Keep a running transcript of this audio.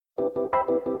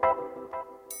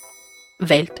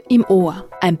Welt im Ohr,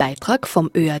 ein Beitrag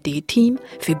vom ÖAD-Team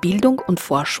für Bildung und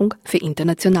Forschung für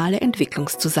internationale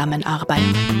Entwicklungszusammenarbeit.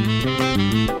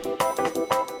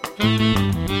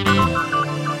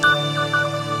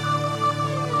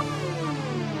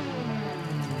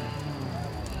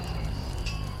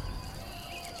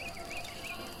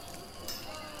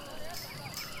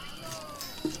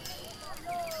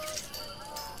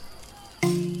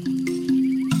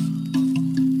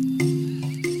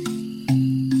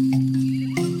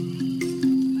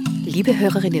 Liebe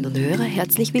Hörerinnen und Hörer,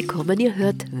 herzlich willkommen. Ihr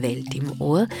hört Welt im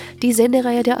Ohr, die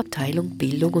Sendereihe der Abteilung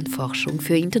Bildung und Forschung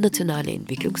für internationale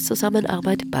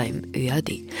Entwicklungszusammenarbeit beim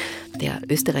ÖAD, der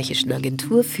österreichischen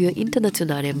Agentur für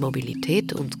internationale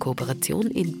Mobilität und Kooperation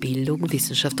in Bildung,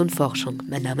 Wissenschaft und Forschung.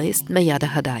 Mein Name ist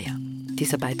Mayada Hadaya.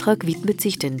 Dieser Beitrag widmet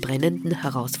sich den brennenden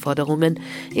Herausforderungen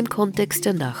im Kontext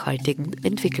der nachhaltigen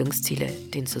Entwicklungsziele,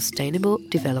 den Sustainable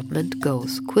Development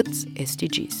Goals, kurz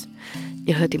SDGs.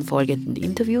 Ihr hört im Folgenden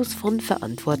Interviews von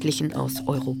Verantwortlichen aus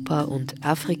Europa und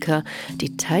Afrika,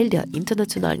 die Teil der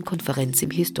internationalen Konferenz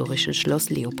im historischen Schloss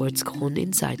Leopoldskron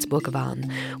in Salzburg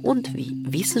waren und wie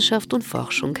Wissenschaft und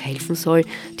Forschung helfen soll,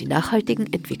 die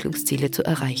nachhaltigen Entwicklungsziele zu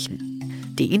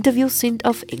erreichen. Die Interviews sind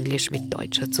auf Englisch mit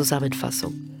deutscher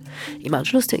Zusammenfassung. Im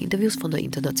Anschluss der Interviews von der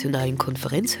internationalen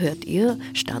Konferenz hört ihr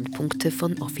Standpunkte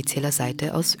von offizieller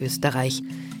Seite aus Österreich.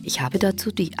 Ich habe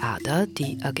dazu die ADA,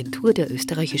 die Agentur der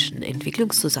österreichischen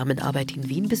Entwicklungszusammenarbeit in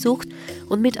Wien, besucht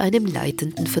und mit einem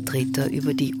leitenden Vertreter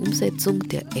über die Umsetzung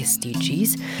der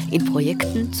SDGs in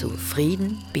Projekten zu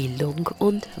Frieden, Bildung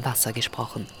und Wasser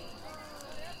gesprochen.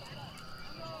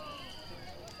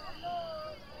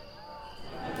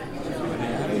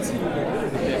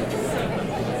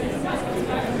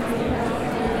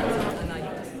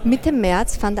 Mitte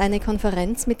März fand eine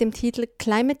Konferenz mit dem Titel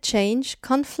Climate Change,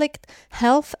 Conflict,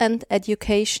 Health and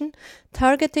Education –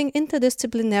 Targeting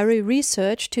Interdisciplinary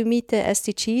Research to Meet the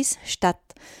SDGs statt.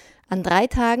 An 3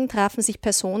 Tagen trafen sich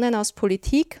Personen aus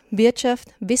Politik, Wirtschaft,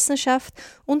 Wissenschaft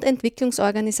und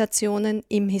Entwicklungsorganisationen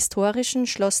im historischen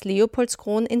Schloss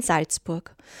Leopoldskron in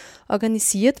Salzburg.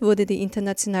 Organisiert wurde die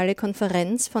internationale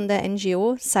Konferenz von der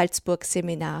NGO Salzburg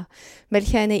Seminar,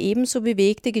 welche eine ebenso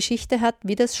bewegte Geschichte hat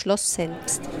wie das Schloss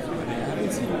selbst.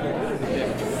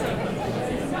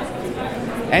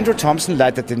 Andrew Thompson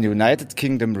leitet den United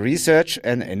Kingdom Research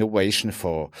and Innovation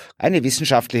Fonds, eine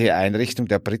wissenschaftliche Einrichtung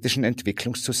der britischen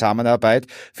Entwicklungszusammenarbeit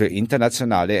für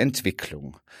internationale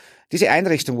Entwicklung. Diese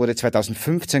Einrichtung wurde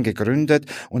 2015 gegründet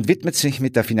und widmet sich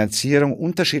mit der Finanzierung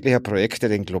unterschiedlicher Projekte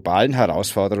den globalen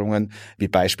Herausforderungen, wie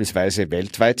beispielsweise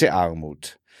weltweite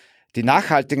Armut. Die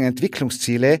nachhaltigen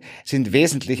Entwicklungsziele sind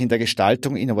wesentlich in der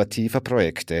Gestaltung innovativer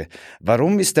Projekte.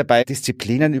 Warum ist dabei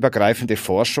disziplinenübergreifende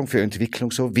Forschung für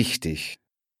Entwicklung so wichtig?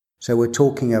 So we're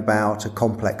talking about a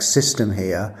complex system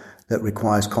here that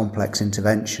requires complex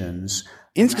interventions.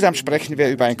 Insgesamt sprechen wir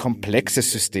über ein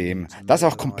komplexes System, das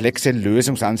auch komplexe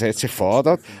Lösungsansätze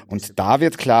fordert, und da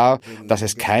wird klar, dass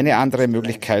es keine andere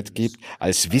Möglichkeit gibt,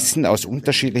 als Wissen aus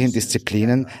unterschiedlichen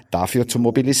Disziplinen dafür zu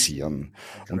mobilisieren.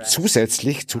 Und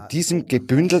zusätzlich zu diesem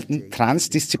gebündelten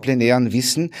transdisziplinären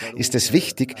Wissen ist es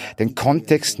wichtig, den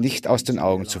Kontext nicht aus den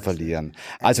Augen zu verlieren,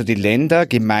 also die Länder,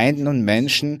 Gemeinden und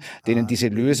Menschen, denen diese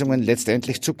Lösungen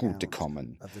letztendlich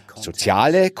zugutekommen.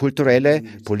 Soziale, kulturelle,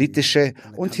 politische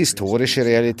und historische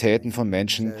Realitäten von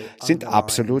Menschen sind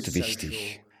absolut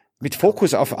wichtig. Mit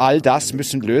Fokus auf all das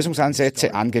müssen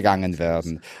Lösungsansätze angegangen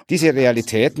werden. Diese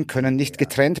Realitäten können nicht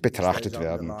getrennt betrachtet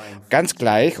werden. Ganz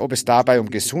gleich, ob es dabei um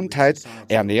Gesundheit,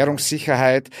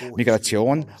 Ernährungssicherheit,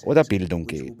 Migration oder Bildung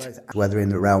geht. Whether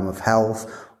in the realm of health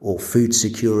or food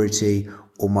security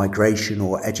or migration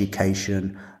or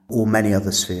education or many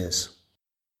other spheres.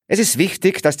 Es ist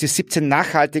wichtig, dass die 17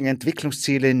 nachhaltigen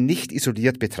Entwicklungsziele nicht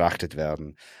isoliert betrachtet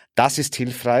werden. Das ist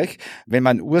hilfreich, wenn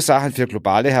man Ursachen für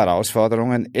globale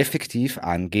Herausforderungen effektiv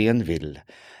angehen will.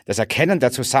 Das Erkennen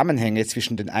der Zusammenhänge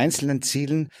zwischen den einzelnen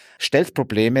Zielen stellt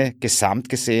Probleme gesamt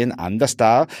gesehen anders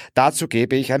dar. Dazu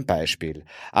gebe ich ein Beispiel.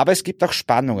 Aber es gibt auch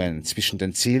Spannungen zwischen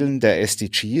den Zielen der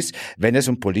SDGs, wenn es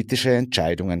um politische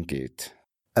Entscheidungen geht.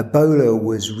 Ebola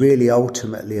was really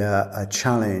ultimately a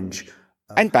challenge.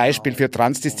 Ein Beispiel für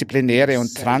transdisziplinäre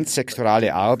und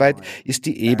transsektorale Arbeit ist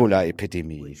die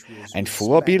Ebola-Epidemie. Ein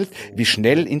Vorbild, wie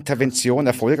schnell Intervention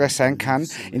erfolgreich sein kann,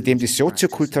 indem die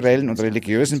soziokulturellen und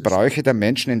religiösen Bräuche der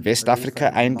Menschen in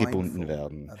Westafrika eingebunden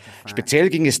werden. Speziell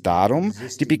ging es darum,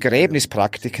 die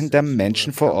Begräbnispraktiken der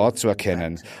Menschen vor Ort zu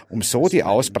erkennen, um so die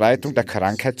Ausbreitung der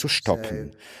Krankheit zu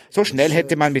stoppen. So schnell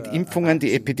hätte man mit Impfungen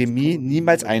die Epidemie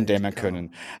niemals eindämmen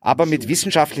können. Aber mit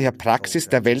wissenschaftlicher Praxis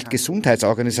der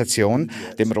Weltgesundheitsorganisation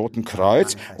dem Roten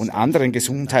Kreuz und anderen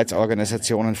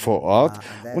Gesundheitsorganisationen vor Ort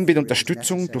und mit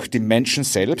Unterstützung durch die Menschen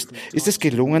selbst ist es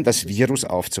gelungen, das Virus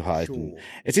aufzuhalten.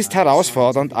 Es ist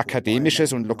herausfordernd,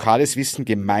 akademisches und lokales Wissen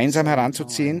gemeinsam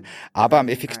heranzuziehen, aber am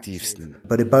effektivsten.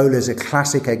 But Ebola is a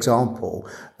classic example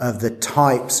of the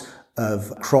types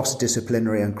of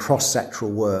cross-disciplinary and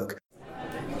cross-sectoral work.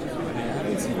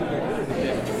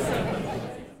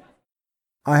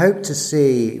 I hope to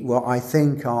see what I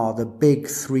think are the big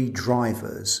three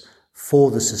drivers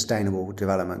for the Sustainable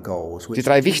Development Goals. Die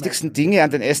 3 wichtigsten Dinge an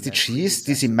den SDGs,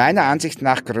 die sind meiner Ansicht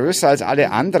nach größer als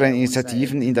alle anderen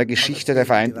Initiativen in der Geschichte der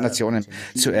Vereinten Nationen.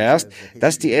 Zuerst,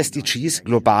 dass die SDGs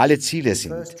globale Ziele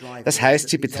sind. Das heißt,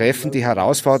 sie betreffen die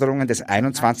Herausforderungen des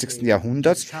 21.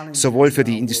 Jahrhunderts, sowohl für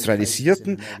die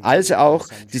industrialisierten als auch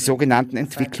die sogenannten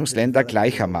Entwicklungsländer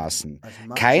gleichermaßen.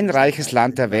 Kein reiches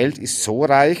Land der Welt ist so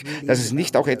reich, dass es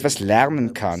nicht auch etwas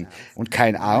lernen kann. Und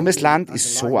kein armes Land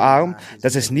ist so arm,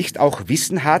 dass es nicht auch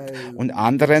Wissen hat und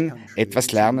anderen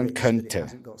etwas lernen könnte.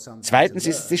 Zweitens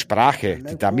ist es die Sprache,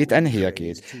 die damit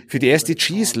einhergeht. Für die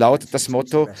SDGs lautet das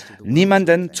Motto,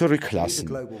 niemanden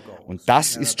zurücklassen. Und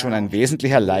das ist schon ein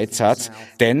wesentlicher Leitsatz,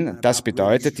 denn das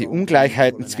bedeutet, die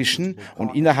Ungleichheiten zwischen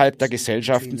und innerhalb der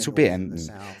Gesellschaften zu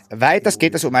beenden. Weiters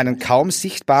geht es um einen kaum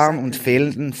sichtbaren und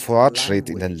fehlenden Fortschritt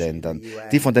in den Ländern,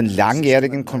 die von den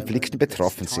langjährigen Konflikten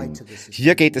betroffen sind.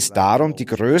 Hier geht es darum, die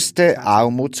größte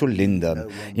Armut zu lindern.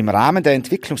 Im Rahmen der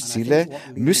Entwicklungsziele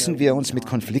müssen wir uns mit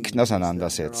Konflikten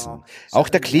auseinandersetzen. Auch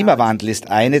der Klimawandel ist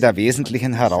eine der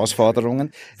wesentlichen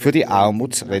Herausforderungen für die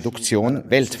Armutsreduktion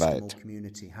weltweit.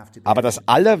 Aber das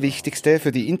Allerwichtigste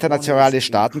für die internationale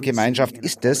Staatengemeinschaft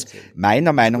ist es,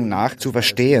 meiner Meinung nach, zu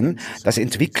verstehen, dass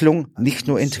Entwicklung nicht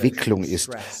nur Entwicklung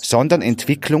ist, sondern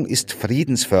Entwicklung ist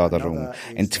Friedensförderung.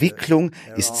 Entwicklung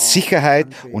ist Sicherheit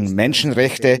und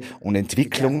Menschenrechte und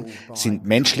Entwicklung sind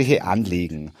menschliche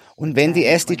Anliegen. Und wenn die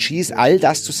SDGs all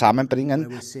das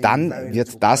zusammenbringen, dann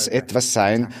wird das etwas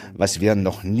sein, was wir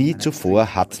noch nie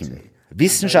zuvor hatten.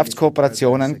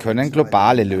 Wissenschaftskooperationen können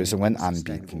globale Lösungen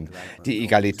anbieten. Die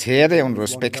egalitäre und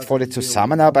respektvolle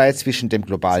Zusammenarbeit zwischen dem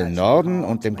globalen Norden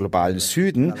und dem globalen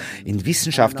Süden in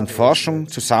Wissenschaft und Forschung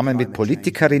zusammen mit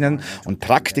Politikerinnen und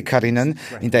Praktikerinnen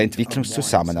in der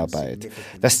Entwicklungszusammenarbeit.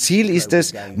 Das Ziel ist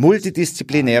es,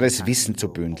 multidisziplinäres Wissen zu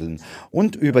bündeln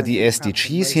und über die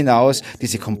SDGs hinaus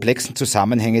diese komplexen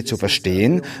Zusammenhänge zu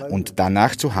verstehen und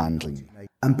danach zu handeln.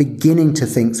 And beginning to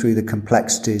think through the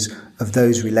complexities of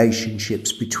those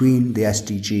relationships between the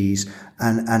SDGs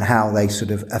and how they sort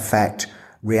of affect,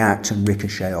 react and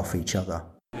ricochet off each other.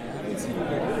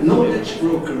 Knowledge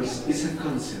brokers is a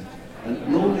concept, and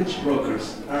knowledge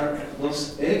brokers are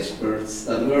those experts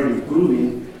that were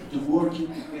improving to working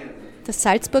together. Das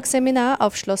Salzburg-Seminar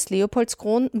auf Schloss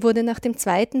Leopoldskron wurde nach dem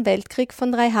Zweiten Weltkrieg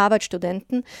von 3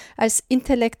 Harvard-Studenten als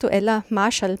intellektueller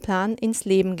Marshallplan ins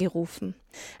Leben gerufen.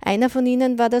 Einer von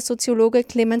ihnen war der Soziologe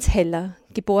Clemens Heller,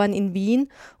 geboren in Wien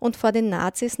und vor den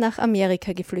Nazis nach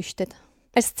Amerika geflüchtet.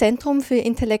 Als Zentrum für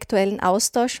intellektuellen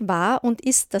Austausch war und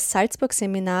ist das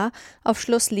Salzburg-Seminar auf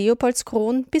Schloss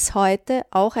Leopoldskron bis heute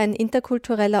auch ein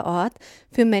interkultureller Ort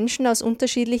für Menschen aus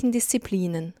unterschiedlichen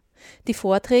Disziplinen. Die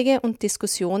Vorträge und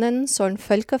Diskussionen sollen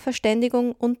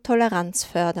Völkerverständigung und Toleranz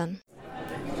fördern.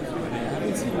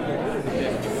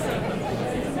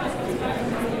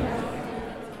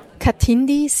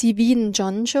 Katindi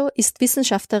Sibin-Jonjo ist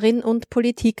Wissenschaftlerin und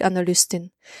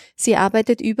Politikanalystin. Sie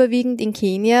arbeitet überwiegend in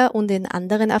Kenia und in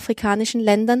anderen afrikanischen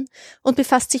Ländern und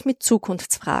befasst sich mit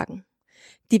Zukunftsfragen.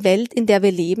 Die Welt, in der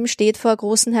wir leben, steht vor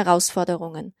großen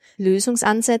Herausforderungen.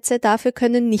 Lösungsansätze dafür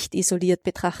können nicht isoliert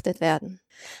betrachtet werden.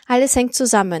 Alles hängt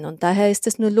zusammen und daher ist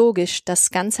es nur logisch, dass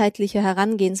ganzheitliche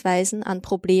Herangehensweisen an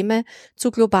Probleme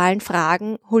zu globalen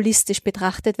Fragen holistisch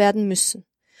betrachtet werden müssen.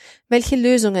 Welche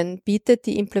Lösungen bietet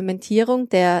die Implementierung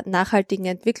der nachhaltigen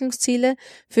Entwicklungsziele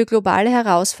für globale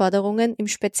Herausforderungen, im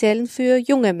Speziellen für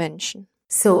junge Menschen?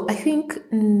 So I think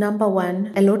number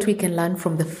one, a lot we can learn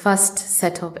from the first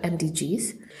set of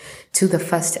MDGs to the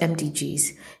first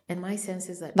MDGs.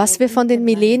 Was wir von den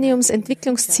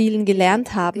Millenniums-Entwicklungszielen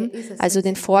gelernt haben, also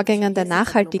den Vorgängern der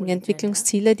nachhaltigen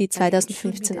Entwicklungsziele, die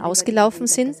 2015 ausgelaufen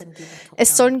sind,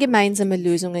 es sollen gemeinsame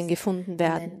Lösungen gefunden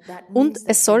werden. Und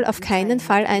es soll auf keinen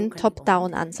Fall ein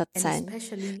Top-Down-Ansatz sein.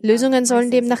 Lösungen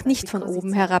sollen demnach nicht von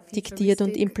oben herab diktiert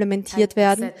und implementiert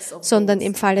werden, sondern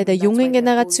im Falle der jungen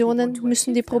Generationen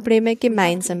müssen die Probleme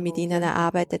gemeinsam mit ihnen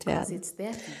erarbeitet werden.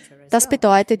 Das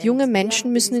bedeutet, junge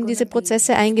Menschen müssen in diese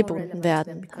Prozesse eingebunden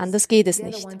werden. Anders geht es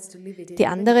nicht. Die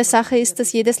andere Sache ist,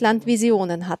 dass jedes Land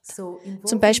Visionen hat.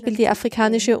 Zum Beispiel die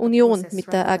Afrikanische Union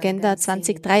mit der Agenda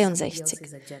 2063.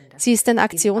 Sie ist ein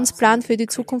Aktionsplan für die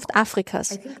Zukunft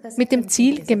Afrikas, mit dem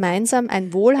Ziel, gemeinsam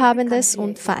ein wohlhabendes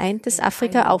und vereintes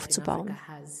Afrika aufzubauen.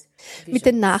 Mit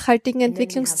den nachhaltigen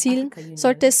Entwicklungszielen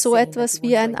sollte es so etwas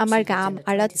wie ein Amalgam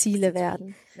aller Ziele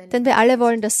werden. Denn wir alle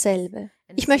wollen dasselbe.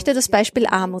 Ich möchte das Beispiel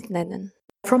Armut nennen.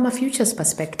 From a futures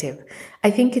perspective,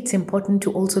 I think it's important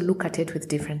to also look at it with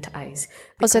different eyes.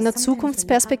 Aus einer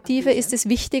Zukunftsperspektive ist es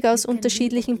wichtig, aus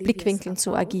unterschiedlichen Blickwinkeln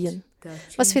zu agieren.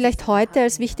 Was vielleicht heute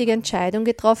als wichtige Entscheidung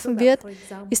getroffen wird,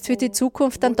 ist für die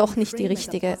Zukunft dann doch nicht die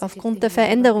richtige, aufgrund der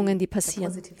Veränderungen, die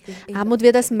passieren. Armut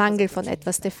wird als Mangel von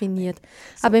etwas definiert.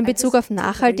 Aber in Bezug auf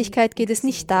Nachhaltigkeit geht es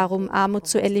nicht darum, Armut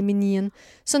zu eliminieren,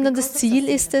 sondern das Ziel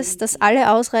ist es, dass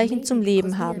alle ausreichend zum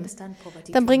Leben haben.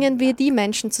 Dann bringen wir die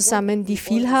Menschen zusammen, die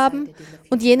viel haben,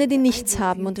 und jene, die nichts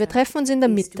haben, und wir treffen uns in der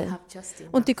Mitte.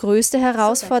 Und die größte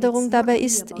Herausforderung dabei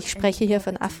ist, ich spreche hier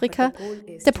von Afrika,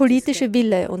 der politische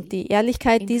Wille und die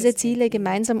Ehrlichkeit, diese Ziele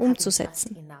gemeinsam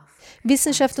umzusetzen.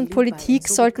 Wissenschaft und Politik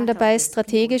sollten dabei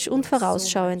strategisch und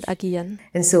vorausschauend agieren.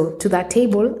 And so to that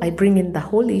table, I bring in the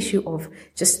whole issue of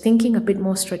just thinking a bit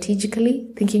more strategically,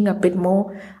 thinking a bit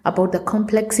more about the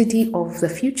complexity of the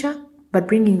future, but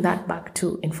bringing that back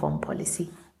to informed policy.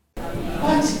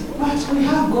 But we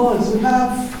have goals. We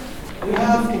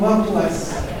have to work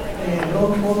towards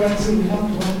low poverty. We have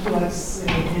to work towards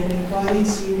inequality.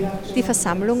 Die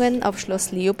Versammlungen auf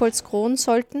Schloss Leopoldskron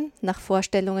sollten, nach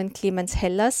Vorstellungen Clemens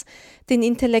Hellers, den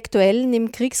Intellektuellen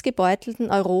im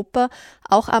kriegsgebeutelten Europa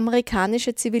auch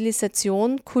amerikanische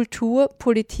Zivilisation, Kultur,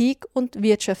 Politik und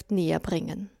Wirtschaft näher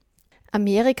bringen.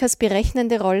 Amerikas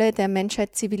berechnende Rolle der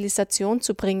Menschheit Zivilisation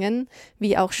zu bringen,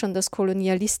 wie auch schon das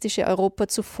kolonialistische Europa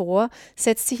zuvor,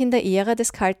 setzt sich in der Ära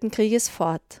des Kalten Krieges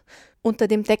fort. Unter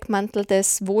dem Deckmantel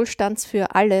des Wohlstands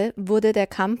für alle wurde der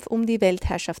Kampf um die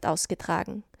Weltherrschaft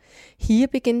ausgetragen. Hier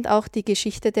beginnt auch die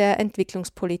Geschichte der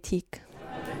Entwicklungspolitik.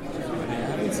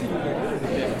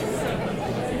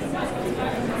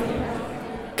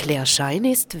 Claire Schein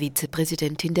ist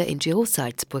Vizepräsidentin der NGO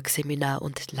Salzburg Seminar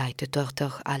und leitet dort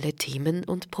auch alle Themen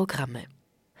und Programme.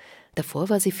 Davor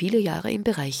war sie viele Jahre im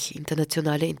Bereich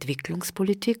internationale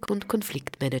Entwicklungspolitik und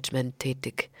Konfliktmanagement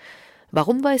tätig.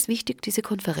 Warum war es wichtig, diese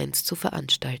Konferenz zu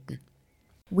veranstalten?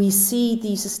 We see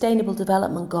the Sustainable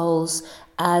Development Goals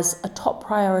as a top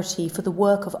priority for the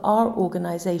work of our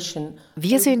organization.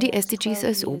 Wir sehen die SDGs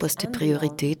als oberste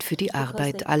Priorität für die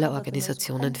Arbeit aller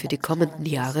Organisationen für die kommenden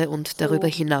Jahre und darüber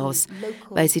hinaus,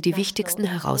 weil sie die wichtigsten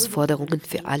Herausforderungen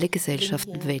für alle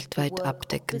Gesellschaften weltweit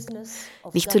abdecken.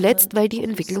 Nicht zuletzt, weil die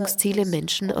Entwicklungsziele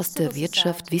Menschen aus der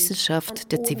Wirtschaft,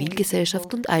 Wissenschaft, der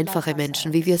Zivilgesellschaft und einfache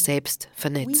Menschen wie wir selbst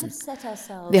vernetzen.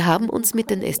 Wir haben uns mit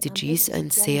den SDGs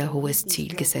ein sehr hohes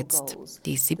Ziel gesetzt.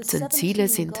 Die 17 Ziele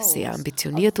sind sehr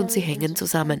ambitioniert und sie hängen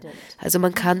zusammen. Also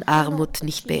man kann Armut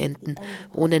nicht beenden,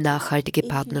 ohne nachhaltige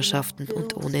Partnerschaften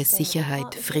und ohne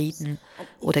Sicherheit, Frieden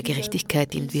oder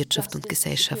Gerechtigkeit in Wirtschaft und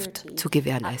Gesellschaft zu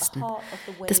gewährleisten.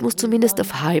 Das muss zumindest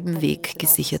auf halbem Weg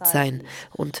gesichert sein.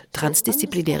 Und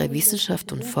transdisziplinäre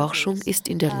Wissenschaft und Forschung ist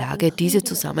in der Lage, diese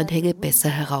Zusammenhänge besser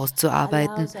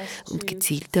herauszuarbeiten und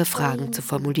gezielter Fragen zu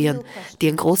formulieren, die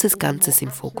ein großes Ganzes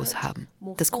im Fokus haben.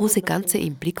 Das große Ganze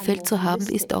im Blickfeld zu haben,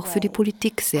 ist auch für die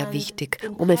Politik sehr wichtig,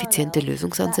 um effiziente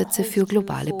Lösungsansätze für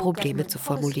globale Probleme zu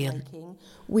formulieren.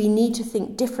 We need to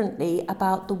think differently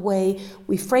about the way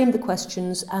we frame the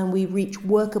questions and we reach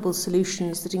workable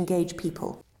solutions that engage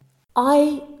people.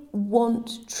 I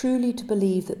want truly to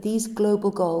believe that these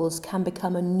global goals can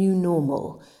become a new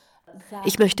normal.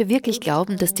 Ich möchte wirklich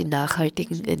glauben, dass die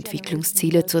nachhaltigen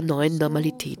Entwicklungsziele zur neuen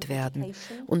Normalität werden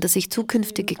und dass sich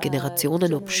zukünftige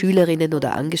Generationen, ob Schülerinnen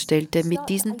oder Angestellte, mit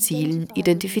diesen Zielen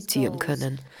identifizieren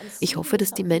können. Ich hoffe,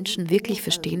 dass die Menschen wirklich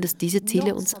verstehen, dass diese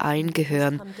Ziele uns allen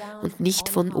gehören und nicht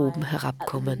von oben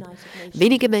herabkommen.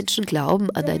 Wenige Menschen glauben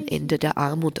an ein Ende der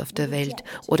Armut auf der Welt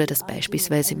oder dass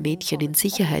beispielsweise Mädchen in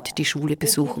Sicherheit die Schule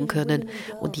besuchen können.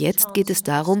 Und jetzt geht es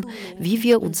darum, wie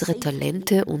wir unsere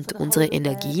Talente und unsere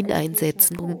Energien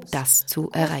einsetzen, um das zu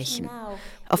erreichen.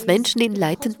 Auf Menschen in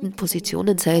leitenden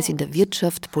Positionen, sei es in der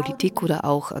Wirtschaft, Politik oder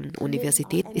auch an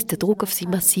Universitäten, ist der Druck auf sie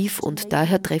massiv und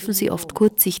daher treffen sie oft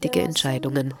kurzsichtige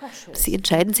Entscheidungen. Sie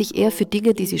entscheiden sich eher für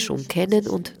Dinge, die sie schon kennen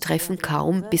und treffen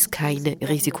kaum bis keine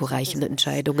risikoreichen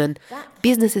Entscheidungen.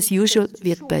 Business as usual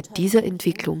wird bei dieser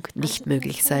Entwicklung nicht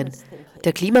möglich sein.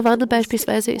 Der Klimawandel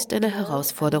beispielsweise ist eine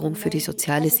Herausforderung für die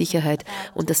soziale Sicherheit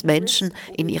und dass Menschen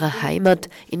in ihrer Heimat,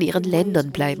 in ihren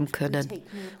Ländern bleiben können.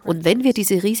 Und wenn wir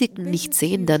diese Risiken nicht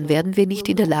sehen, dann werden wir nicht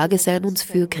in der Lage sein, uns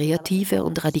für kreative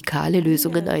und radikale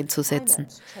Lösungen einzusetzen.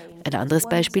 Ein anderes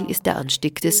Beispiel ist der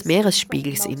Anstieg des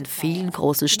Meeresspiegels in vielen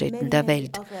großen Städten der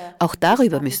Welt. Auch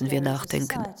darüber müssen wir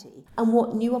nachdenken. And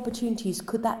what new opportunities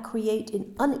could that create in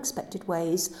unexpected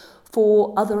ways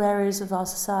for other areas of our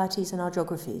societies and our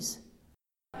geographies?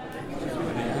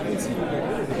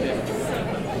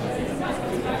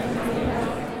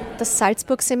 Das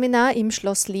Salzburg-Seminar im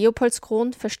Schloss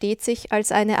Leopoldskron versteht sich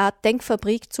als eine Art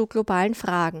Denkfabrik zu globalen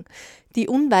Fragen, die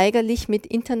unweigerlich mit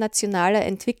internationaler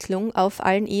Entwicklung auf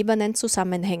allen Ebenen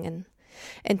zusammenhängen.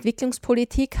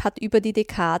 Entwicklungspolitik hat über die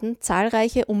Dekaden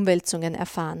zahlreiche Umwälzungen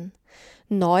erfahren.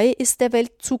 Neu ist der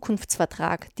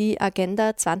Weltzukunftsvertrag, die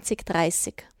Agenda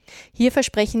 2030. Hier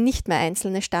versprechen nicht mehr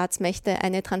einzelne Staatsmächte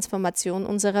eine Transformation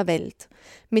unserer Welt.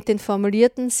 Mit den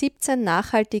formulierten 17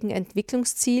 nachhaltigen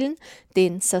Entwicklungszielen,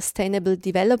 den Sustainable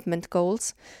Development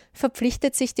Goals,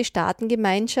 verpflichtet sich die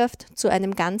Staatengemeinschaft zu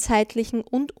einem ganzheitlichen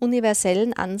und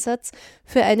universellen Ansatz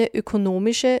für eine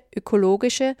ökonomische,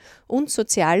 ökologische und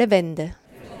soziale Wende.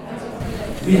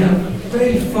 We have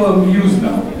very firm views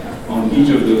now on each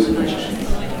of those questions.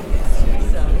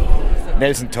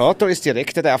 Nelson Torto ist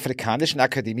Direktor der Afrikanischen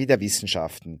Akademie der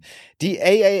Wissenschaften. Die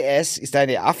AAS ist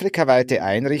eine afrikaweite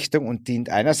Einrichtung und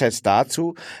dient einerseits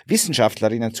dazu,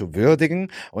 Wissenschaftlerinnen zu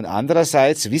würdigen und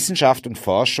andererseits Wissenschaft und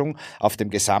Forschung auf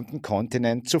dem gesamten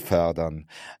Kontinent zu fördern.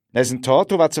 Nelson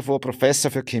Torto war zuvor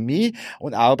Professor für Chemie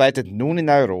und arbeitet nun in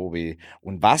Nairobi.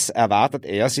 Und was erwartet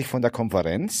er sich von der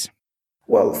Konferenz?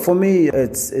 Well, for me,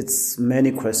 it's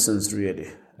many questions really.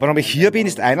 Warum ich hier bin,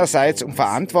 ist einerseits, um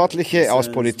Verantwortliche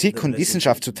aus Politik und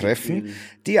Wissenschaft zu treffen,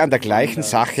 die an der gleichen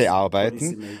Sache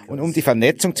arbeiten und um die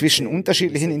Vernetzung zwischen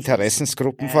unterschiedlichen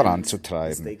Interessensgruppen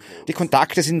voranzutreiben. Die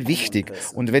Kontakte sind wichtig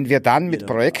und wenn wir dann mit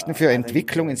Projekten für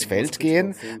Entwicklung ins Feld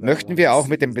gehen, möchten wir auch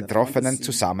mit den Betroffenen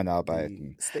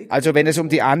zusammenarbeiten. Also wenn es um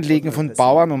die Anliegen von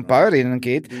Bauern und Bäuerinnen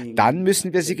geht, dann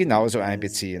müssen wir sie genauso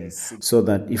einbeziehen. So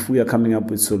that if we are coming up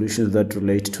with solutions that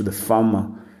relate to the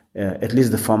farmer, at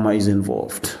least the farmer is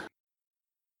involved.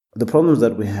 The problems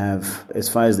that we have as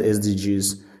far as the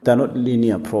SDGs, they're not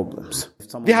linear problems.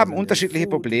 Wir haben unterschiedliche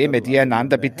Probleme, die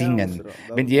einander bedingen.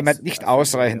 Wenn jemand nicht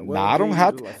ausreichend Nahrung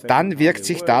hat, dann wirkt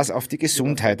sich das auf die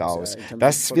Gesundheit aus.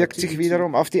 Das wirkt sich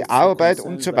wiederum auf die Arbeit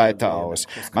und so weiter aus.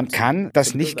 Man kann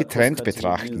das nicht getrennt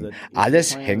betrachten.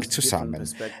 Alles hängt zusammen.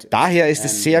 Daher ist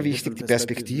es sehr wichtig, die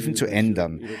Perspektiven zu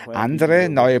ändern, andere,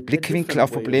 neue Blickwinkel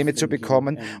auf Probleme zu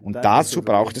bekommen und dazu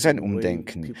braucht es ein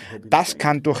Umdenken. Das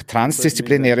kann durch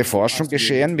transdisziplinäre Forschung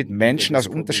geschehen mit Menschen aus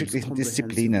unterschiedlichen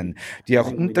Disziplinen, die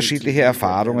auch unterschiedliche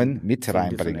Erfahrungen mit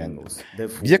reinbringen.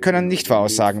 Wir können nicht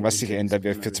voraussagen, was sich ändern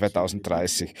wird für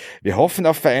 2030. Wir hoffen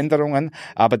auf Veränderungen,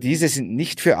 aber diese sind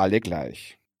nicht für alle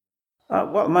gleich.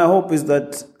 Well, my hope is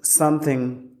that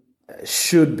something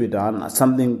should be done,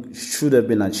 something should have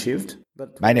been achieved.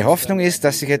 Meine Hoffnung ist,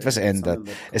 dass sich etwas ändert.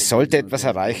 Es sollte etwas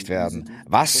erreicht werden.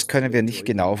 Was können wir nicht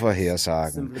genau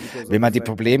vorhersagen? Wenn man die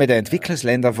Probleme der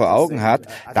Entwicklungsländer vor Augen hat,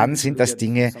 dann sind das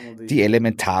Dinge, die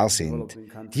elementar sind.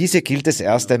 Diese gilt es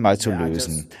erst einmal zu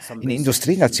lösen. In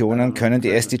Industrienationen können die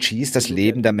SDGs das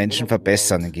Leben der Menschen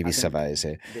verbessern in gewisser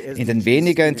Weise. In den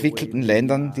weniger entwickelten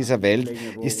Ländern dieser Welt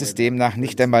ist es demnach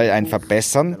nicht einmal ein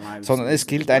Verbessern, sondern es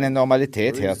gilt, eine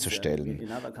Normalität herzustellen.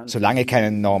 Solange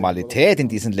keine Normalität in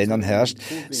diesen Ländern herrscht,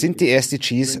 sind die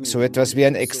SDGs so etwas wie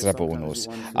ein Extrabonus.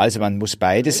 Also man muss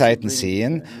beide Seiten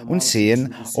sehen und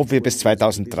sehen, ob wir bis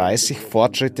 2030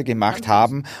 Fortschritte gemacht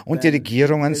haben und die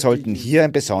Regierungen sollten hier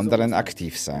im Besonderen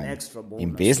aktiv sein.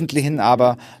 Im Wesentlichen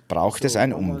aber braucht es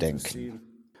ein Umdenken.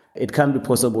 It can be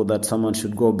possible that someone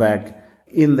should go back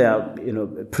in their,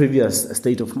 previous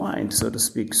state of mind, so to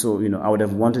speak. So, I would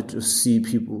have wanted to see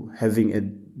people having a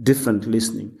different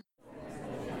listening.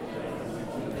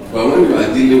 But when you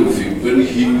are dealing with a very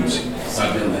huge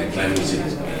subject like climate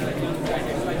change,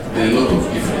 there are a lot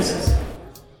of differences.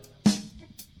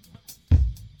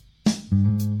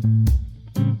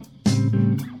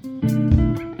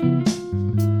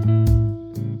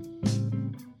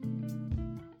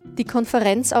 Die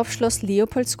Konferenz auf Schloss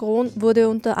Leopoldskron wurde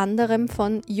unter anderem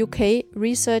von UK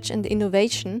Research and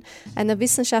Innovation, einer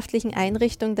wissenschaftlichen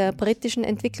Einrichtung der britischen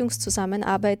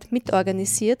Entwicklungszusammenarbeit,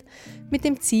 mitorganisiert, mit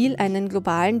dem Ziel, einen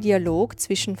globalen Dialog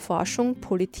zwischen Forschung,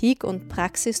 Politik und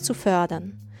Praxis zu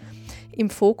fördern.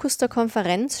 Im Fokus der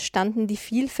Konferenz standen die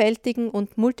vielfältigen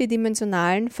und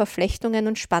multidimensionalen Verflechtungen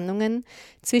und Spannungen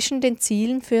zwischen den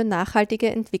Zielen für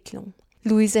nachhaltige Entwicklung.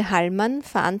 Luise Hallmann,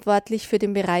 verantwortlich für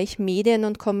den Bereich Medien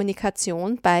und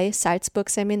Kommunikation bei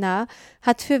Salzburg Seminar,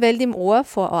 hat für Welt im Ohr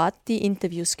vor Ort die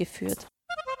Interviews geführt.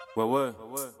 Are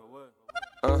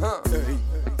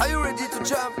you ready to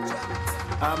jump?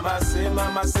 I'ma say,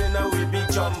 now we be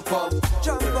jump up.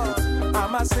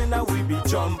 I'ma say, now we be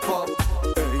jump up.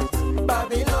 Hey.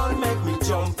 Babylon make me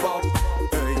jump up.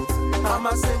 Hey.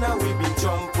 I'ma say, now we be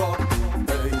jump up.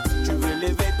 Hey. Tu veux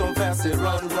lever ton verre, c'est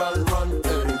run, run, run.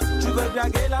 Hey. Tu veux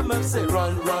draguer la meuf, c'est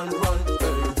run, run, run.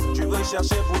 Hey. Tu veux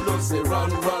chercher boulot, c'est run,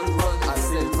 run, run. I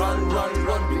say run, run,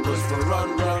 run, because for run,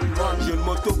 run, run. Je ne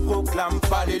m'autoproclame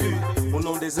pas l'élu, au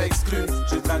nom des exclus.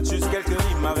 Je traite juste quelques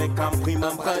rimes avec un prime,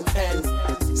 un brin de haine.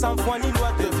 Sans foi ni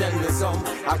loi deviennent les hommes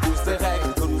à cause des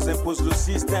règles que nous impose le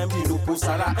système qui nous pousse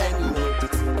à la haine.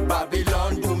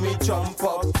 Babylon do me jump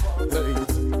up. Hey.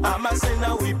 I'ma say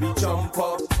now we be jump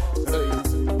up. Hey.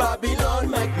 Babylon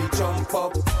make me jump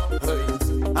up. Hey.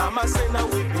 I'ma say now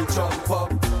we be jump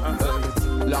up. Hey.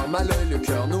 L'arme à l'œil, le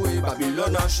cœur noué,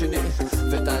 Babylone enchaîné.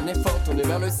 Faites un effort, tournez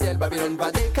vers le ciel, Babylone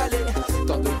va décaler.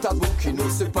 Tant de tabous qui nous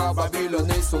séparent, Babylone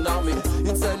et son armée.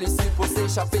 Une seule issue pour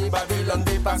s'échapper, Babylone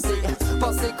dépassée.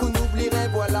 Pensez qu'on oublierait,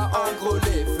 voilà en gros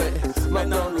les faits.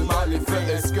 Maintenant le mal est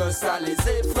fait, est-ce que ça les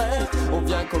effraie? On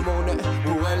vient comme on est,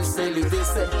 pour elle c'est les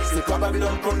décès. C'est quoi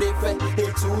Babylone qu'on défait,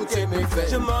 et tout est méfait.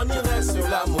 Je m'en irai sur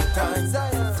la montagne,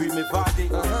 puis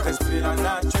m'évader. Respirer la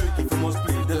nature, qui fait mon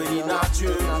spirit devenir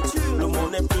nature. Le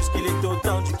monde est plus qu'il est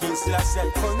autant du King Selassie.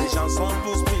 Les gens sont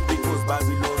tous pris because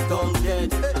Babylone don't get.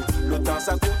 Le temps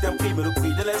ça coûte un prix, mais le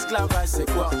prix de l'esclavage c'est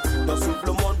quoi? Dans souffle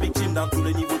le monde victime dans tous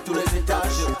les niveaux, tous les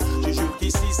étages. Je jure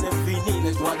qu'ici c'est fini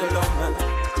les droits de l'homme.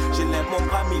 Je lève mon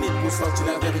bras minute pour sortir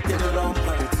la vérité de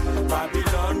l'ombre.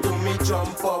 Babylon do me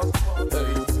jump up.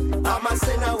 Hey. I'ma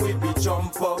say now we be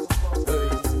jump up. Hey.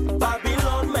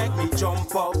 Babylon make me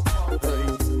jump up. Hey.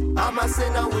 I'ma say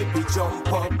now we be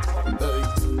jump up. Hey.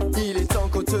 Il est temps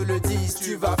qu'on te le dise,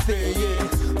 tu vas payer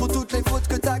pour toutes les fautes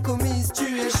que t'as commises, tu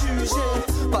es jugé.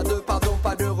 Pas de pardon,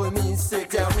 pas de remise, c'est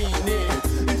terminé.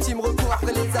 Ultime recours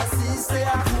après les assises, c'est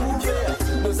approuvé.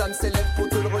 Nos âmes s'élèvent pour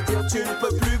te le redire, tu ne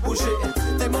peux plus bouger.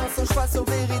 Tes mensonges face aux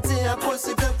vérités,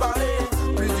 impossible de parler.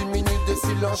 Plus d'une minute de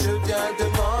silence, je viens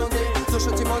demander. Ton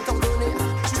châtiment t'ordonné,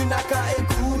 tu n'as qu'à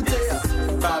écouter.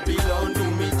 Babylon do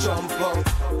me jump up.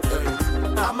 Hey.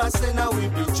 I'ma say now we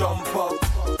be jump up.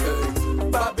 Hey.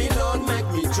 Babylon make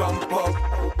me jump up.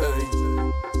 Hey.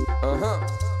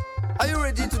 Are you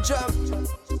ready to jump?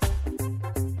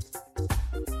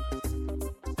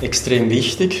 Extrem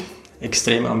wichtig,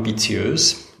 extrem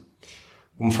ambitiös,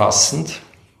 umfassend,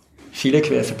 viele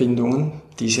Querverbindungen,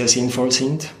 die sehr sinnvoll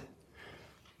sind.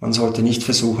 Man sollte nicht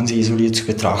versuchen, sie isoliert zu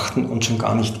betrachten und schon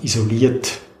gar nicht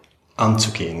isoliert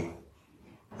anzugehen.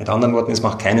 Mit anderen Worten, es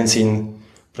macht keinen Sinn,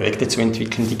 Projekte zu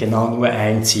entwickeln, die genau nur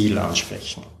ein Ziel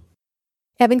ansprechen.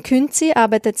 Erwin Künzi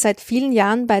arbeitet seit vielen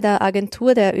Jahren bei der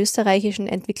Agentur der österreichischen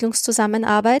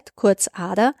Entwicklungszusammenarbeit, kurz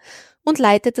ADA, und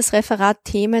leitet das Referat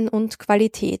Themen und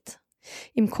Qualität.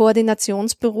 Im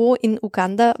Koordinationsbüro in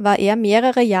Uganda war er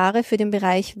mehrere Jahre für den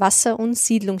Bereich Wasser- und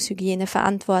Siedlungshygiene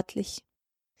verantwortlich.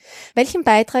 Welchen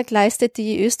Beitrag leistet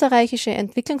die österreichische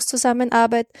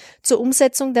Entwicklungszusammenarbeit zur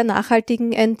Umsetzung der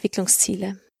nachhaltigen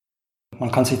Entwicklungsziele?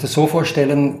 Man kann sich das so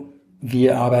vorstellen,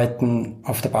 wir arbeiten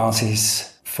auf der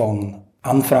Basis von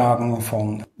Anfragen,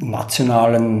 von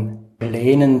nationalen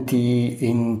Plänen, die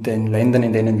in den Ländern,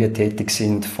 in denen wir tätig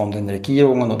sind, von den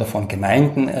Regierungen oder von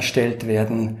Gemeinden erstellt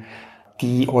werden.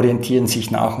 Die orientieren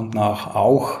sich nach und nach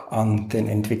auch an den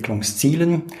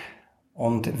Entwicklungszielen.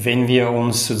 Und wenn wir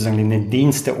uns sozusagen in den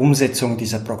Dienst der Umsetzung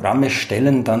dieser Programme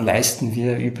stellen, dann leisten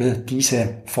wir über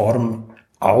diese Form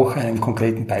auch einen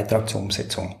konkreten Beitrag zur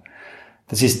Umsetzung.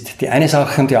 Das ist die eine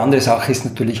Sache, und die andere Sache ist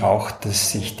natürlich auch,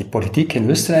 dass sich die Politik in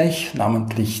Österreich,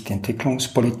 namentlich die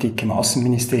Entwicklungspolitik im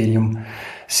Außenministerium,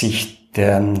 sich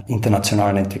den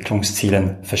internationalen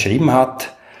Entwicklungszielen verschrieben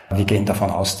hat. Wir gehen davon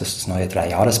aus, dass das neue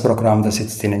 3-Jahres-Programm, das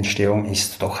jetzt in Entstehung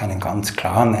ist, doch einen ganz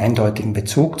klaren, eindeutigen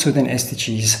Bezug zu den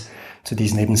SDGs, zu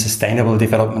diesen eben Sustainable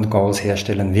Development Goals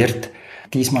herstellen wird.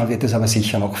 Diesmal wird es aber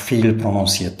sicher noch viel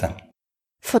prononcierter.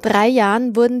 Vor 3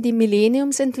 Jahren wurden die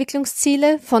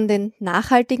Millenniumsentwicklungsziele von den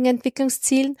nachhaltigen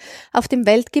Entwicklungszielen auf dem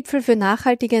Weltgipfel für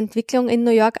nachhaltige Entwicklung in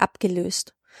New York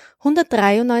abgelöst.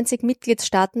 193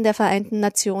 Mitgliedstaaten der Vereinten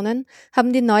Nationen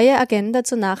haben die neue Agenda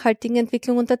zur nachhaltigen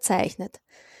Entwicklung unterzeichnet.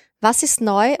 Was ist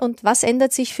neu und was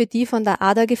ändert sich für die von der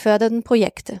ADA geförderten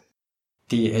Projekte?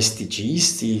 Die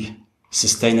SDGs, die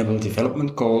Sustainable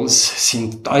Development Goals,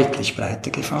 sind deutlich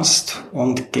breiter gefasst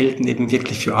und gelten eben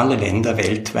wirklich für alle Länder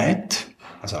weltweit,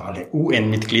 also alle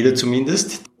UN-Mitglieder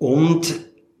zumindest. Und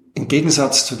im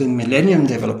Gegensatz zu den Millennium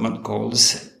Development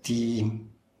Goals, die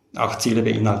 8 Ziele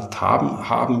beinhaltet haben,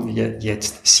 haben wir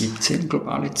jetzt 17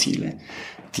 globale Ziele,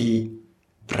 die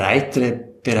breitere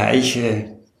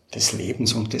Bereiche des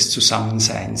Lebens und des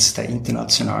Zusammenseins, der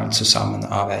internationalen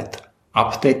Zusammenarbeit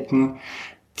abdecken,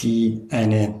 die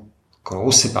eine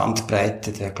große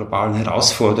Bandbreite der globalen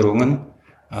Herausforderungen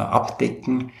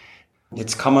abdecken.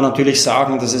 Jetzt kann man natürlich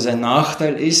sagen, dass es ein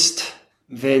Nachteil ist,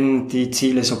 wenn die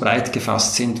Ziele so breit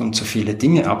gefasst sind und so viele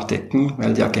Dinge abdecken,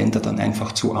 weil die Agenda dann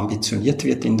einfach zu ambitioniert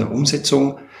wird in der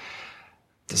Umsetzung.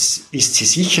 Das ist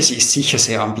sie ist sicher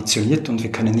sehr ambitioniert und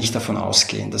wir können nicht davon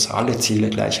ausgehen, dass alle Ziele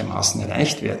gleichermaßen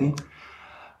erreicht werden.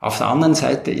 Auf der anderen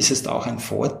Seite ist es auch ein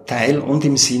Vorteil und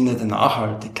im Sinne der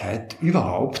Nachhaltigkeit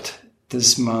überhaupt,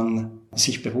 dass man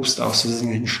sich bewusst auch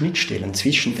sozusagen den Schnittstellen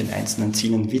zwischen den einzelnen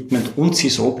Zielen widmet und sie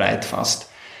so breit fasst,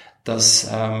 dass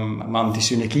man die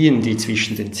Synergien, die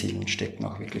zwischen den Zielen stecken,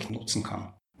 auch wirklich nutzen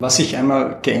kann. Was sich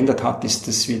einmal geändert hat, ist,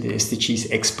 dass wir die SDGs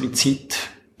explizit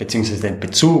beziehungsweise den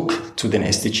Bezug zu den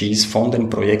SDGs von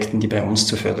den Projekten, die bei uns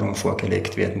zur Förderung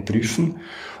vorgelegt werden, prüfen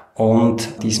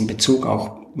und diesen Bezug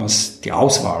auch, was die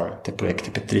Auswahl der Projekte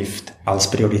betrifft,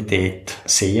 als Priorität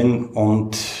sehen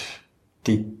und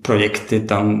die Projekte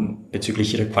dann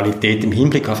bezüglich ihrer Qualität im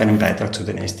Hinblick auf einen Beitrag zu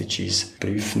den SDGs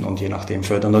prüfen und je nachdem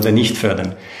fördern oder nicht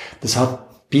fördern. Das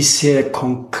hat bisher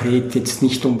konkret jetzt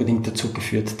nicht unbedingt dazu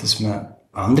geführt, dass wir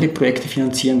andere Projekte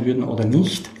finanzieren würden oder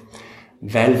nicht,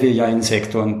 weil wir ja in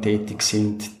Sektoren tätig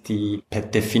sind, die per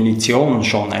Definition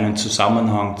schon einen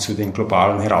Zusammenhang zu den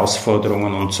globalen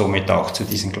Herausforderungen und somit auch zu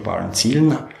diesen globalen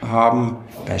Zielen haben,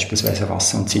 beispielsweise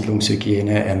Wasser- und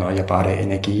Siedlungshygiene, erneuerbare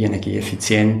Energie,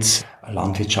 Energieeffizienz,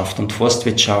 Landwirtschaft und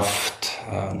Forstwirtschaft,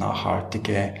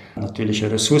 nachhaltige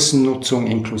natürliche Ressourcennutzung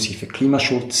inklusive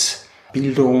Klimaschutz,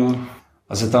 Bildung.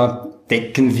 Also da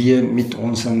decken wir mit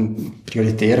unseren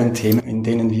prioritären Themen, in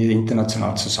denen wir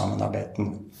international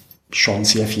zusammenarbeiten, schon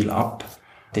sehr viel ab.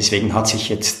 Deswegen hat sich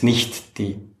jetzt nicht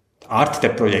die Art der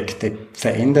Projekte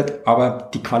verändert, aber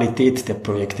die Qualität der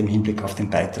Projekte im Hinblick auf den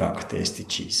Beitrag der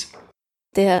SDGs.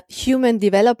 Der Human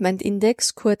Development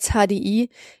Index, kurz HDI,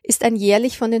 ist ein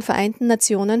jährlich von den Vereinten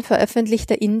Nationen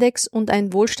veröffentlichter Index und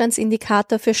ein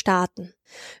Wohlstandsindikator für Staaten.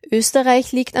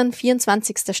 Österreich liegt an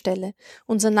 24. Stelle,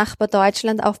 unser Nachbar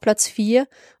Deutschland auf Platz 4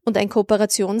 und ein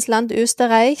Kooperationsland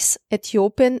Österreichs,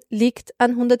 Äthiopien, liegt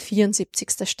an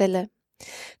 174. Stelle.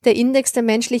 Der Index der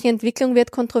menschlichen Entwicklung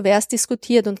wird kontrovers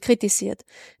diskutiert und kritisiert.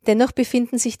 Dennoch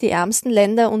befinden sich die ärmsten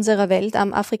Länder unserer Welt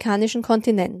am afrikanischen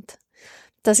Kontinent.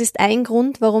 Das ist ein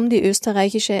Grund, warum die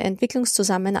österreichische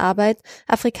Entwicklungszusammenarbeit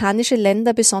afrikanische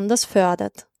Länder besonders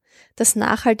fördert. Das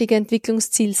nachhaltige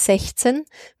Entwicklungsziel 16,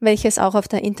 welches auch auf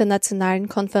der internationalen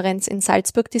Konferenz in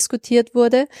Salzburg diskutiert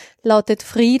wurde, lautet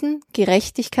Frieden,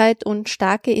 Gerechtigkeit und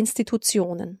starke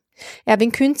Institutionen.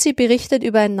 Erwin Künzi berichtet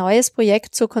über ein neues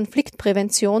Projekt zur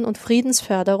Konfliktprävention und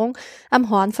Friedensförderung am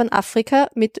Horn von Afrika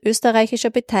mit österreichischer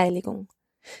Beteiligung.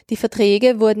 Die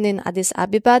Verträge wurden in Addis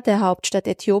Abeba, der Hauptstadt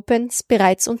Äthiopiens,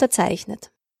 bereits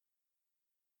unterzeichnet.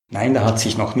 Nein, da hat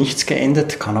sich noch nichts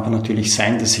geändert, kann aber natürlich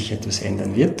sein, dass sich etwas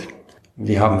ändern wird.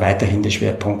 Wir haben weiterhin die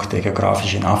Schwerpunkte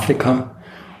geografisch in Afrika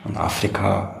und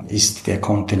Afrika ist der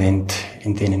Kontinent,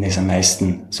 in dem es am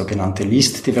meisten sogenannte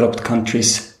Least Developed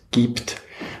Countries gibt.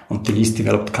 Und die Least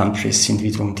Developed Countries sind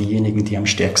wiederum diejenigen, die am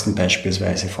stärksten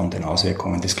beispielsweise von den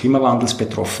Auswirkungen des Klimawandels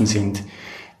betroffen sind,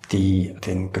 die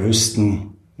den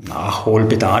größten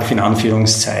Nachholbedarf in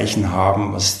Anführungszeichen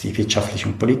haben, was die wirtschaftliche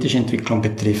und politische Entwicklung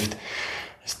betrifft.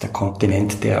 Das ist der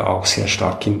Kontinent, der auch sehr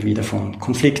stark immer wieder von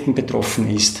Konflikten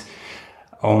betroffen ist.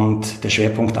 Und der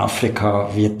Schwerpunkt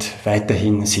Afrika wird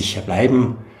weiterhin sicher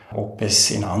bleiben. Ob es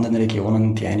in anderen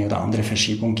Regionen die eine oder andere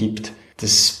Verschiebung gibt,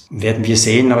 das werden wir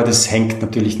sehen, aber das hängt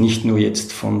natürlich nicht nur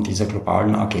jetzt von dieser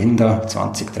globalen Agenda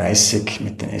 2030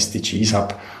 mit den SDGs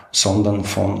ab, sondern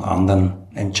von anderen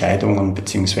Entscheidungen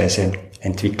bzw.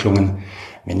 Entwicklungen.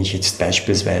 Wenn ich jetzt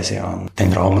beispielsweise an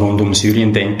den Raum rund um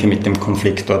Syrien denke, mit dem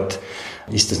Konflikt dort,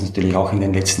 ist das natürlich auch in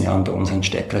den letzten Jahren bei uns ein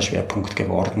stärkerer Schwerpunkt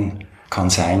geworden. Kann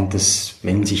sein, dass,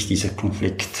 wenn sich dieser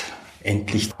Konflikt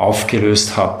endlich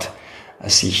aufgelöst hat,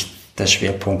 sich der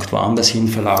Schwerpunkt woanders hin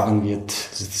verlagern wird.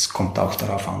 Also das kommt auch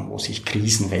darauf an, wo sich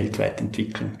Krisen weltweit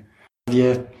entwickeln.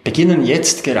 Wir beginnen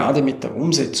jetzt gerade mit der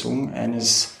Umsetzung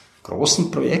eines großen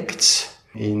Projekts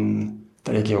in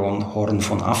der Region Horn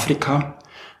von Afrika.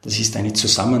 Das ist eine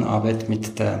Zusammenarbeit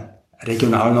mit der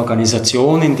regionalen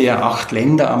Organisation, in der 8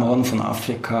 Länder am Horn von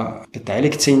Afrika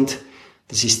beteiligt sind.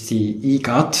 Das ist die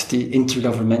IGAD, die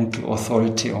Intergovernmental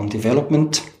Authority on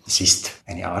Development. Das ist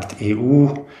eine Art EU,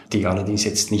 die allerdings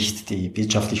jetzt nicht die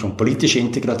wirtschaftliche und politische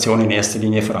Integration in erster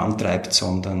Linie vorantreibt,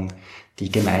 sondern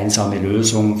die gemeinsame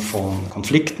Lösung von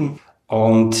Konflikten.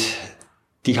 Und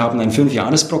Die haben ein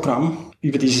 5-Jahres-Programm.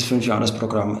 Über dieses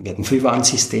 5-Jahres-Programm werden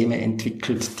Frühwarnsysteme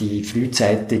entwickelt, die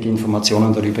frühzeitig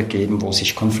Informationen darüber geben, wo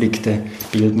sich Konflikte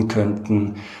bilden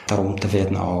könnten. Darunter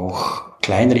werden auch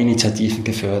kleinere Initiativen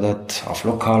gefördert auf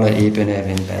lokaler Ebene,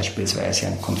 wenn beispielsweise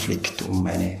ein Konflikt um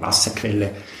eine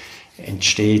Wasserquelle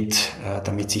entsteht,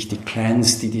 damit sich die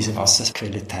Clans, die diese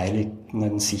Wasserquelle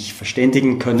teilen, sich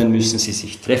verständigen können, müssen sie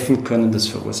sich treffen können. Das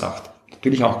verursacht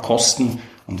natürlich auch Kosten.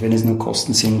 Und wenn es nur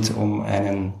Kosten sind, um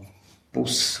einen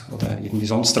Bus oder irgendwie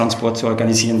sonst Transport zu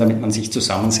organisieren, damit man sich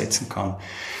zusammensetzen kann.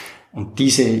 Und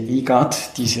diese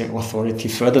IGAD, diese Authority,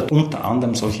 fördert unter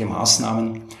anderem solche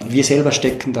Maßnahmen. Wir selber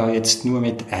stecken da jetzt nur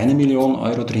mit 1 Million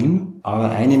Euro drin,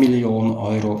 aber 1 Million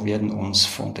Euro werden uns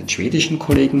von den schwedischen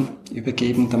Kollegen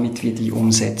übergeben, damit wir die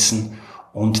umsetzen.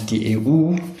 Und die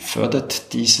EU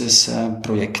fördert dieses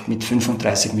Projekt mit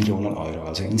 35 Millionen Euro.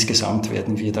 Also insgesamt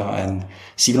werden wir da ein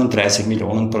 37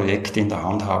 Millionen Projekt in der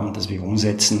Hand haben, das wir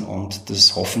umsetzen und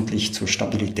das hoffentlich zur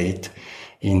Stabilität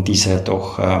in dieser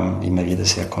doch immer wieder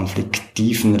sehr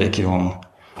konfliktiven Region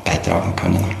beitragen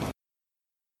können.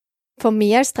 Vor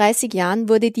mehr als 30 Jahren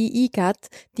wurde die IGAD,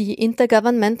 die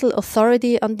Intergovernmental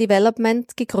Authority on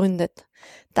Development, gegründet.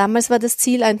 Damals war das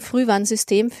Ziel, ein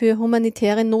Frühwarnsystem für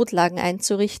humanitäre Notlagen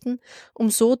einzurichten, um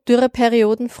so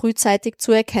Dürreperioden frühzeitig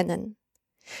zu erkennen.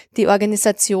 Die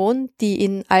Organisation, die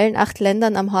in allen 8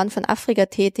 Ländern am Horn von Afrika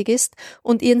tätig ist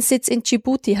und ihren Sitz in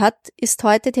Djibouti hat, ist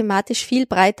heute thematisch viel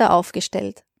breiter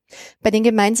aufgestellt. Bei den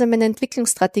gemeinsamen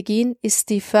Entwicklungsstrategien ist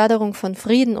die Förderung von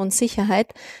Frieden und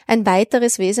Sicherheit ein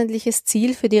weiteres wesentliches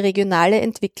Ziel für die regionale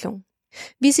Entwicklung.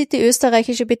 Wie sieht die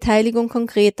österreichische Beteiligung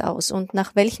konkret aus und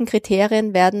nach welchen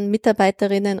Kriterien werden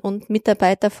Mitarbeiterinnen und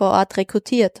Mitarbeiter vor Ort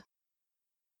rekrutiert?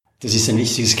 Das ist ein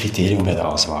wichtiges Kriterium bei der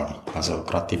Auswahl. Also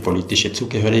gerade die politische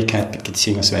Zugehörigkeit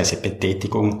bzw.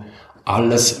 Betätigung,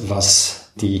 alles,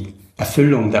 was die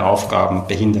Erfüllung der Aufgaben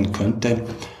behindern könnte,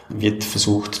 wird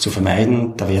versucht zu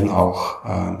vermeiden. Da werden auch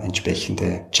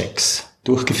entsprechende Checks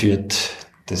durchgeführt.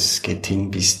 Das geht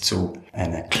hin bis zu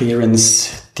einer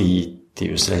Clearance, die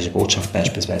österreichische Botschaft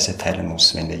beispielsweise teilen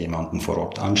muss, wenn wir jemanden vor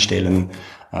Ort anstellen.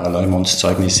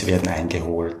 Leumundszeugnisse werden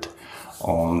eingeholt.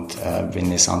 Und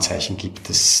wenn es Anzeichen gibt,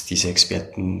 dass diese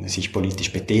Experten sich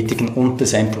politisch betätigen und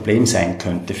das ein Problem sein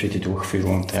könnte für die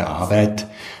Durchführung der Arbeit,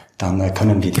 dann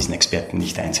können wir diesen Experten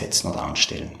nicht einsetzen oder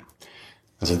anstellen.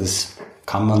 Also das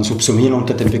kann man subsumieren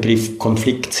unter dem Begriff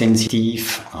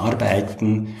konfliktsensitiv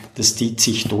arbeiten. Das zieht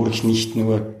sich durch, nicht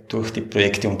nur durch die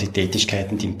Projekte und die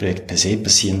Tätigkeiten, die im Projekt per se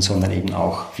passieren, sondern eben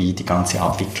auch, wie die ganze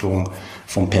Abwicklung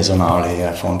vom Personal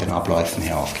her, von den Abläufen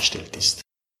her aufgestellt ist.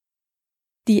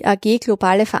 Die AG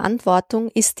Globale Verantwortung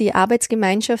ist die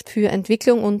Arbeitsgemeinschaft für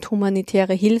Entwicklung und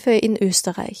humanitäre Hilfe in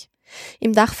Österreich.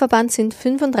 Im Dachverband sind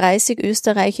 35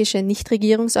 österreichische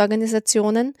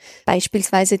Nichtregierungsorganisationen,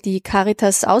 beispielsweise die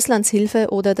Caritas Auslandshilfe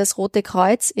oder das Rote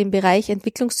Kreuz im Bereich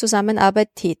Entwicklungszusammenarbeit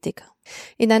tätig.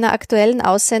 In einer aktuellen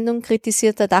Aussendung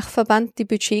kritisiert der Dachverband die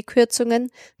Budgetkürzungen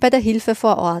bei der Hilfe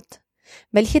vor Ort.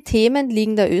 Welche Themen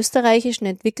liegen der österreichischen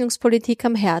Entwicklungspolitik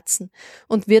am Herzen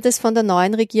und wird es von der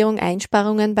neuen Regierung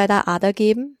Einsparungen bei der ADA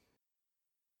geben?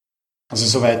 Also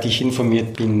soweit ich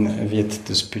informiert bin, wird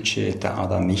das Budget der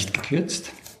ADA nicht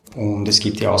gekürzt und es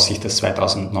gibt die Aussicht, dass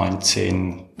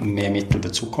 2019 mehr Mittel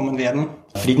dazukommen werden.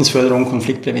 Friedensförderung,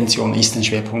 Konfliktprävention ist ein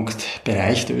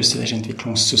Schwerpunktbereich der österreichischen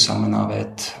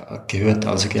Entwicklungszusammenarbeit, gehört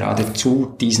also gerade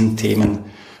zu diesen Themen,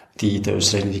 die der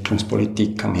österreichischen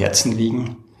Entwicklungspolitik am Herzen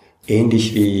liegen.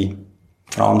 Ähnlich wie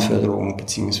Frauenförderung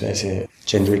bzw.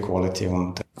 Gender Equality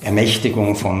und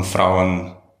Ermächtigung von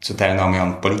Frauen zur Teilnahme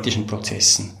an politischen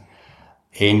Prozessen.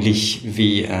 Ähnlich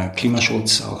wie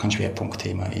Klimaschutz auch ein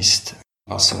Schwerpunktthema ist,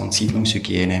 Wasser- und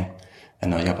Siedlungshygiene,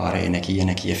 erneuerbare Energie,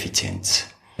 Energieeffizienz.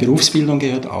 Berufsbildung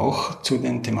gehört auch zu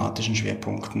den thematischen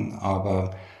Schwerpunkten,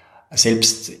 aber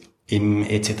selbst im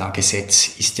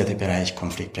EZA-Gesetz ist ja der Bereich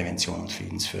Konfliktprävention und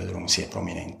Friedensförderung sehr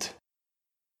prominent.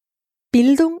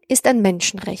 Bildung ist ein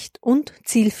Menschenrecht und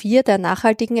Ziel 4 der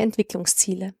nachhaltigen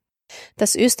Entwicklungsziele.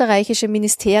 Das österreichische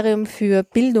Ministerium für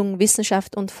Bildung,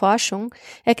 Wissenschaft und Forschung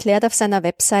erklärt auf seiner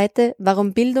Webseite,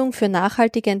 warum Bildung für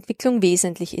nachhaltige Entwicklung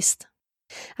wesentlich ist.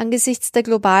 Angesichts der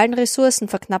globalen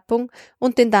Ressourcenverknappung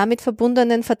und den damit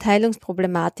verbundenen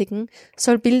Verteilungsproblematiken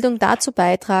soll Bildung dazu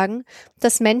beitragen,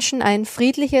 dass Menschen ein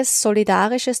friedliches,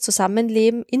 solidarisches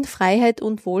Zusammenleben in Freiheit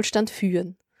und Wohlstand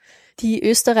führen. Die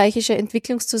österreichische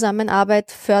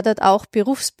Entwicklungszusammenarbeit fördert auch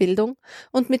Berufsbildung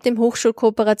und mit dem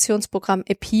Hochschulkooperationsprogramm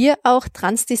EPIR auch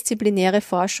transdisziplinäre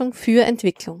Forschung für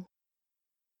Entwicklung.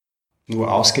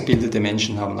 Nur ausgebildete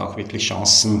Menschen haben auch wirklich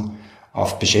Chancen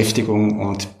auf Beschäftigung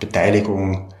und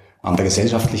Beteiligung an der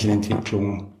gesellschaftlichen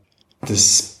Entwicklung.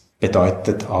 Das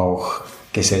bedeutet auch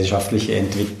gesellschaftliche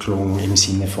Entwicklung im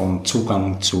Sinne von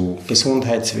Zugang zu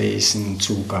Gesundheitswesen,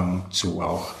 Zugang zu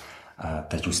auch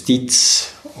der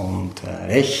Justiz und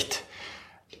Recht.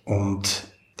 Und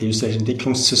die österreichische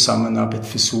Entwicklungszusammenarbeit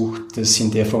versucht, das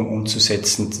in der Form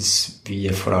umzusetzen, dass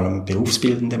wir vor allem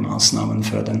berufsbildende Maßnahmen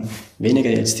fördern. Weniger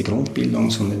jetzt die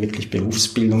Grundbildung, sondern wirklich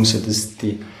Berufsbildung, sodass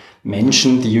die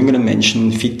Menschen, die jüngeren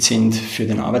Menschen fit sind für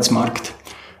den Arbeitsmarkt.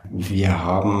 Wir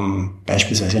haben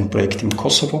beispielsweise ein Projekt im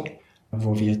Kosovo,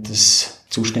 wo wir das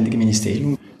zuständige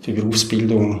Ministerium für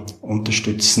Berufsbildung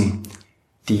unterstützen,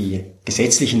 die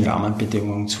gesetzlichen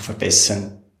Rahmenbedingungen zu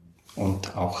verbessern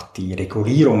und auch die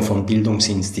Regulierung von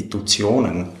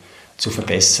Bildungsinstitutionen zu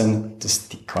verbessern, dass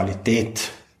die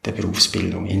Qualität der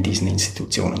Berufsbildung in diesen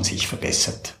Institutionen sich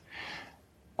verbessert.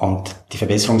 Und die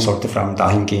Verbesserung sollte vor allem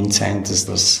dahingehend sein, dass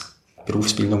das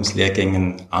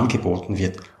Berufsbildungslehrgängen angeboten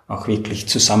wird, auch wirklich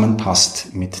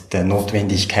zusammenpasst mit der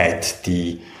Notwendigkeit,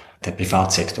 die der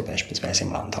Privatsektor beispielsweise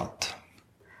im Land hat.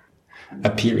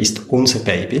 Appear ist unser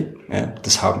Baby, ja,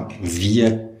 das haben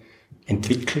wir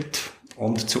entwickelt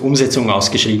und zur Umsetzung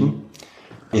ausgeschrieben.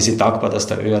 Wir sind dankbar, dass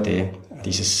der ÖAD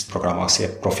dieses Programm auch sehr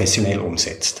professionell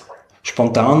umsetzt.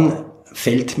 Spontan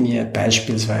fällt mir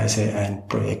beispielsweise ein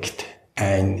Projekt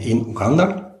ein in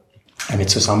Uganda, eine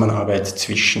Zusammenarbeit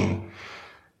zwischen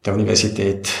der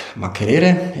Universität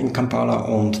Makerere in Kampala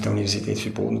und der Universität für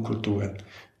Bodenkultur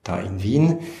da in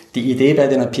Wien. Die Idee bei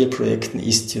den Appear-Projekten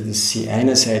ist ja, dass sie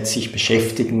einerseits sich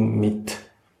beschäftigen mit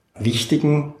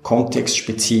wichtigen,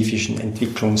 kontextspezifischen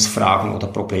Entwicklungsfragen oder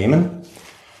Problemen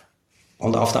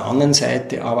und auf der anderen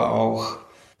Seite aber auch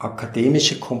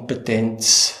akademische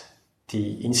Kompetenz,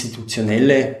 die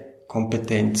institutionelle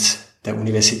Kompetenz der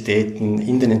Universitäten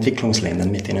in den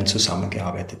Entwicklungsländern, mit denen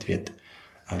zusammengearbeitet wird,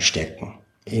 stärken.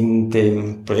 In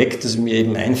dem Projekt, das mir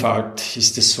eben einfällt,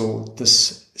 ist es so,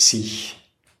 dass sich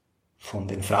von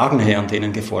den Fragen her, an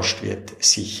denen geforscht wird,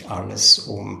 sich alles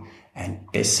um ein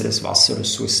besseres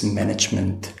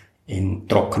Wasserressourcenmanagement in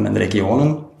trockenen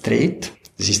Regionen dreht.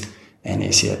 Das ist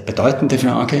eine sehr bedeutende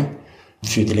Frage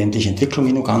für die ländliche Entwicklung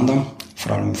in Uganda,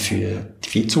 vor allem für die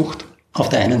Viehzucht auf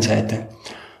der einen Seite.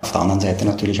 Auf der anderen Seite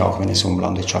natürlich auch, wenn es um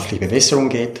landwirtschaftliche Bewässerung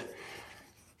geht.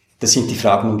 Das sind die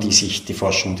Fragen, um die sich die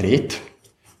Forschung dreht.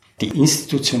 Die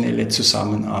institutionelle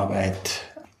Zusammenarbeit,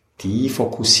 die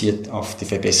fokussiert auf die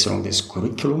Verbesserung des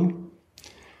Curriculum,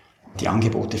 die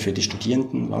Angebote für die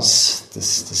Studierenden, was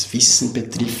das Wissen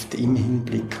betrifft, im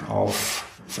Hinblick auf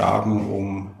Fragen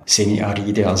um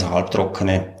semiaride, also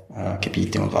halbtrockene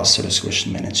Gebiete und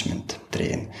Wasserressourcenmanagement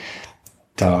drehen.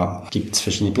 Da gibt es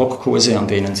verschiedene Blockkurse, an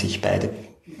denen sich beide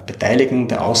beteiligen.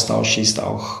 Der Austausch ist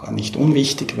auch nicht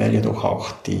unwichtig, weil ja doch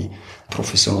auch die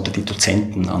Professoren oder die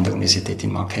Dozenten an der Universität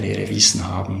in Makerere Wissen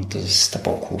haben, dass der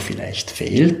BOKU vielleicht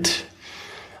fehlt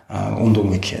und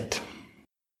umgekehrt.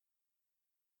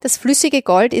 Das flüssige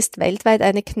Gold ist weltweit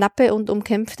eine knappe und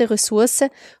umkämpfte Ressource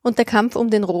und der Kampf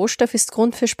um den Rohstoff ist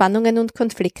Grund für Spannungen und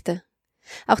Konflikte.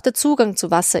 Auch der Zugang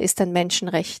zu Wasser ist ein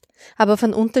Menschenrecht, aber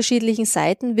von unterschiedlichen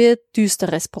Seiten wird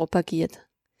Düsteres propagiert.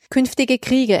 Künftige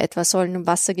Kriege etwa sollen um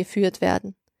Wasser geführt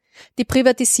werden. Die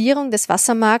Privatisierung des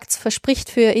Wassermarkts verspricht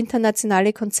für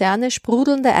internationale Konzerne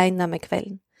sprudelnde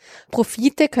Einnahmequellen.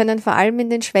 Profite können vor allem in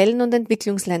den Schwellen- und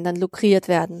Entwicklungsländern lukriert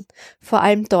werden, vor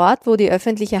allem dort, wo die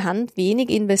öffentliche Hand wenig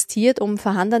investiert, um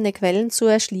vorhandene Quellen zu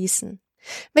erschließen.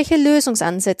 Welche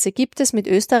Lösungsansätze gibt es mit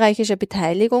österreichischer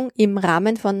Beteiligung im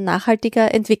Rahmen von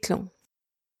nachhaltiger Entwicklung?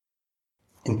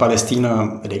 In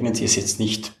Palästina regnet es jetzt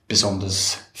nicht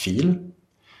besonders viel.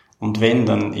 Und wenn,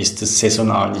 dann ist es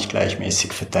saisonal nicht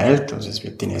gleichmäßig verteilt. Also es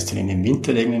wird in erster Linie im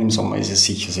Winter regnen, im Sommer ist es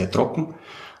sicher sehr trocken.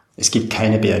 Es gibt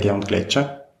keine Berge und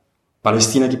Gletscher. In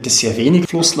Palästina gibt es sehr wenig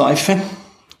Flussläufe.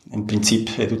 Im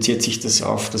Prinzip reduziert sich das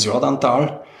auf das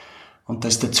Jordantal. Und da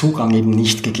ist der Zugang eben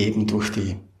nicht gegeben durch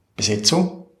die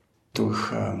Besetzung,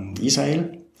 durch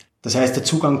Israel. Das heißt, der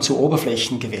Zugang zu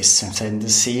Oberflächengewässern, seien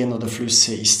das Seen oder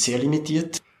Flüsse, ist sehr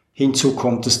limitiert. Hinzu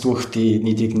kommt, dass durch die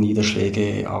niedrigen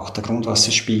Niederschläge auch der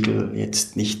Grundwasserspiegel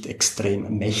jetzt nicht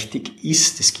extrem mächtig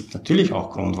ist. Es gibt natürlich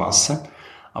auch Grundwasser,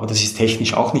 aber das ist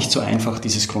technisch auch nicht so einfach,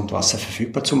 dieses Grundwasser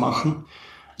verfügbar zu machen.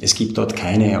 Es gibt dort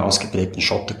keine ausgeprägten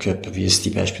Schotterkörper, wie es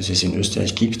die beispielsweise in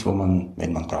Österreich gibt, wo man,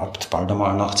 wenn man glaubt, bald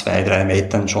einmal nach 2-3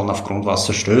 Metern schon auf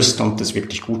Grundwasser stößt und das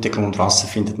wirklich gute Grundwasser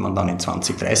findet man dann in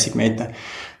 20-30 Meter.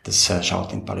 Das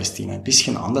schaut in Palästina ein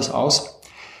bisschen anders aus.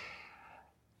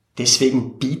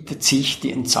 Deswegen bietet sich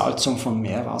die Entsalzung von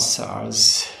Meerwasser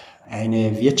als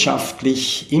eine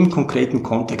wirtschaftlich im konkreten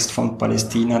Kontext von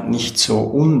Palästina nicht so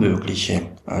unmögliche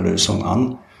Lösung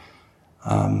an.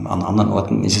 An anderen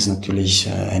Orten ist es natürlich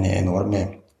eine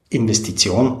enorme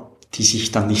Investition, die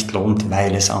sich dann nicht lohnt,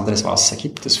 weil es anderes Wasser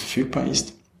gibt, das verfügbar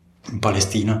ist. In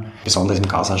Palästina, besonders im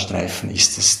Gazastreifen,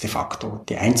 ist es de facto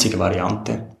die einzige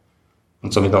Variante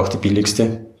und somit auch die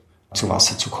billigste, zu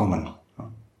Wasser zu kommen.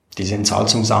 Diese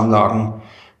Entsalzungsanlagen,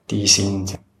 die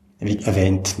sind, wie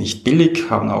erwähnt, nicht billig,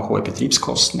 haben auch hohe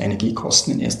Betriebskosten,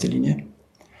 Energiekosten in erster Linie.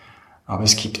 Aber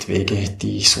es gibt Wege,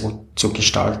 die so zu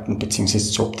gestalten bzw.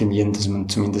 zu optimieren, dass man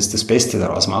zumindest das Beste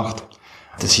daraus macht.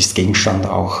 Das ist Gegenstand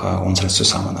auch unserer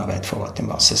Zusammenarbeit vor Ort im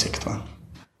Wassersektor.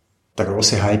 Der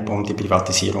große Hype um die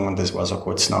Privatisierungen, das war so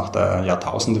kurz nach der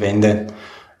Jahrtausendwende,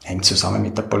 hängt zusammen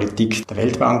mit der Politik der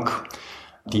Weltbank,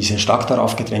 die sehr stark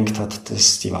darauf gedrängt hat,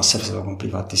 dass die Wasserversorgung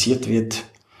privatisiert wird.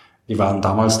 Wir waren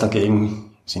damals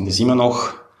dagegen, sind es immer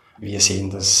noch. Wir sehen,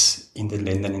 dass in den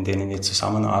Ländern, in denen wir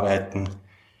zusammenarbeiten,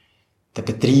 der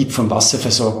Betrieb von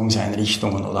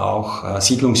Wasserversorgungseinrichtungen oder auch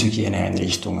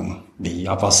Siedlungshygieneeinrichtungen wie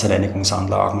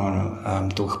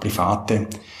Abwasserreinigungsanlagen durch Private,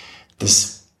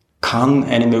 das kann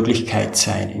eine Möglichkeit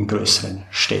sein in größeren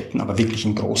Städten, aber wirklich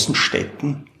in großen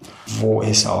Städten, wo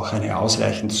es auch eine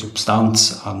ausreichende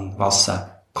Substanz an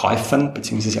Wasserkäufern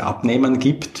bzw. Abnehmern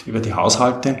gibt über die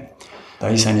Haushalte. Da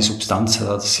ist eine Substanz,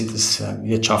 dass sie das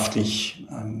wirtschaftlich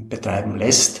betreiben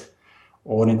lässt,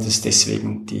 ohne dass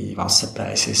deswegen die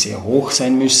Wasserpreise sehr hoch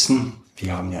sein müssen.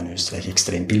 Wir haben ja in Österreich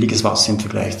extrem billiges Wasser im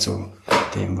Vergleich zu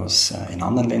dem, was in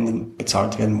anderen Ländern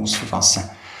bezahlt werden muss für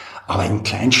Wasser. Aber in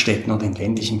Kleinstädten oder in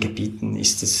ländlichen Gebieten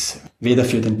ist es weder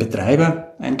für den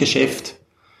Betreiber ein Geschäft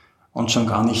und schon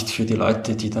gar nicht für die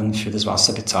Leute, die dann für das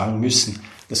Wasser bezahlen müssen.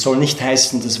 Das soll nicht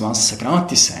heißen, dass Wasser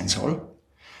gratis sein soll,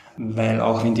 weil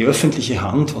auch wenn die öffentliche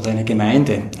Hand oder eine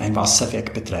Gemeinde ein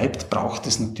Wasserwerk betreibt, braucht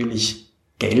es natürlich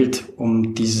Geld,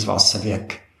 um dieses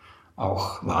Wasserwerk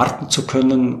auch warten zu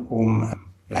können, um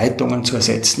Leitungen zu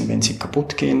ersetzen, wenn sie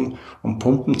kaputt gehen, um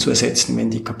Pumpen zu ersetzen, wenn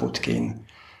die kaputt gehen.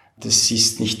 Das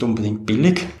ist nicht unbedingt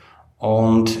billig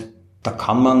und da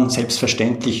kann man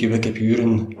selbstverständlich über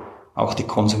Gebühren auch die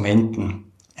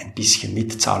Konsumenten ein bisschen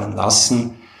mitzahlen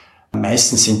lassen.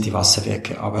 Meistens sind die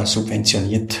Wasserwerke aber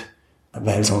subventioniert,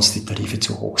 weil sonst die Tarife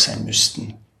zu hoch sein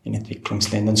müssten in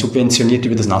Entwicklungsländern. Subventioniert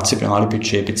über das nationale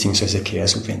Budget bzw.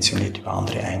 quersubventioniert über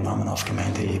andere Einnahmen auf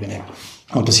Gemeindeebene.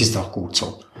 Und das ist auch gut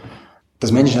so.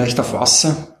 Das Menschenrecht auf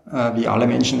Wasser, wie alle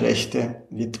Menschenrechte,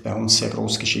 wird bei uns sehr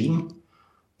groß geschrieben.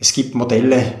 Es gibt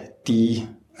Modelle, die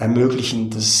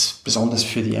ermöglichen, dass besonders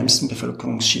für die ärmsten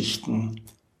Bevölkerungsschichten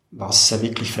Wasser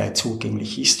wirklich frei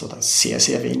zugänglich ist oder sehr,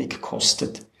 sehr wenig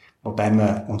kostet. Wobei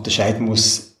man unterscheiden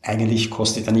muss, eigentlich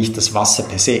kostet ja nicht das Wasser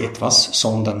per se etwas,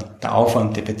 sondern der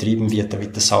Aufwand, der betrieben wird,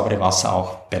 damit das saubere Wasser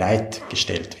auch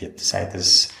bereitgestellt wird. Sei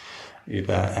das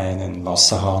über einen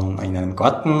Wasserhahn in einem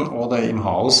Garten oder im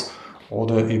Haus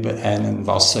oder über einen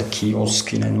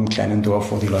Wasserkiosk in einem kleinen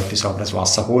Dorf, wo die Leute sauberes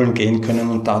Wasser holen gehen können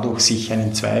und dadurch sich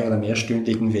einen 2- oder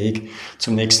mehrstündigen Weg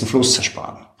zum nächsten Fluss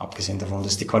ersparen. Abgesehen davon,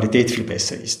 dass die Qualität viel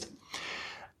besser ist.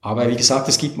 Aber wie gesagt,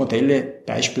 es gibt Modelle,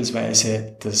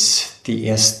 beispielsweise, dass die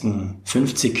ersten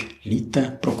 50 Liter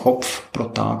pro Kopf pro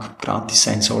Tag gratis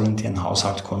sein sollen, die ein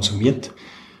Haushalt konsumiert.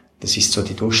 Das ist so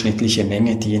die durchschnittliche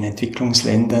Menge, die in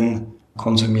Entwicklungsländern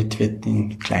konsumiert wird,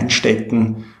 in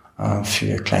Kleinstädten.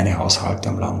 Für kleine Haushalte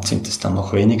am Land sind es dann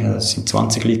noch weniger, das sind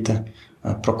 20 Liter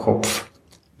pro Kopf.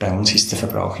 Bei uns ist der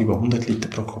Verbrauch über 100 Liter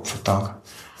pro Kopf pro Tag.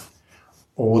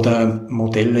 Oder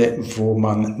Modelle, wo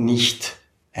man nicht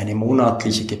eine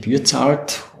monatliche Gebühr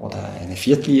zahlt oder eine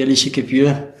vierteljährliche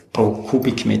Gebühr pro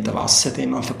Kubikmeter Wasser,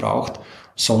 den man verbraucht,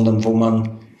 sondern wo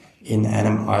man in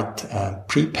einem Art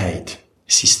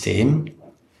Prepaid-System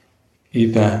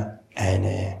über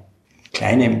eine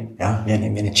kleine, wie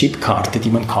eine Chipkarte, die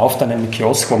man kauft an einem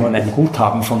Kiosk, wo man ein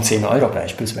Guthaben von 10 €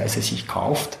 beispielsweise sich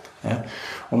kauft. Ja.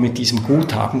 Und mit diesem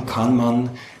Guthaben kann man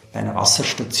bei einer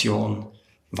Wasserstation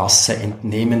Wasser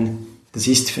entnehmen. Das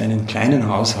ist für einen kleinen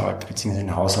Haushalt, beziehungsweise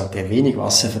einen Haushalt, der wenig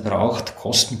Wasser verbraucht,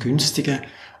 kostengünstiger.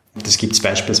 Das gibt es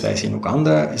beispielsweise in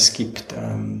Uganda, es gibt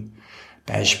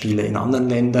Beispiele in anderen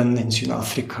Ländern, in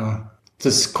Südafrika.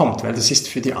 Das kommt, weil das ist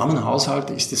für die armen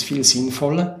Haushalte ist es viel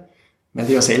sinnvoller, weil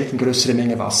die ja selten größere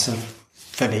Menge Wasser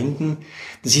verwenden.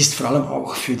 Das ist vor allem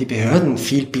auch für die Behörden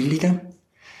viel billiger.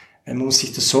 Man muss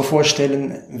sich das so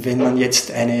vorstellen, wenn man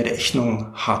jetzt eine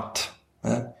Rechnung hat,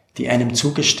 die einem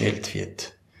zugestellt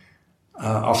wird,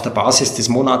 auf der Basis des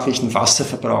monatlichen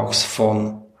Wasserverbrauchs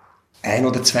von 1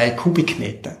 oder 2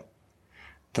 Kubikmeter,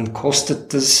 dann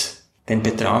kostet das den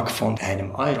Betrag von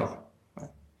 1 €.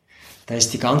 Da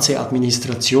ist die ganze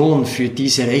Administration für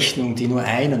diese Rechnung, die nur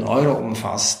 1 €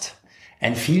 umfasst,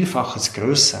 ein Vielfaches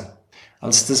größer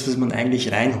als das, was man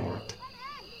eigentlich reinholt.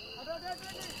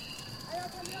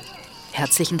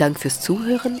 Herzlichen Dank fürs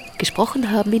Zuhören.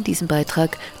 Gesprochen haben in diesem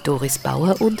Beitrag Doris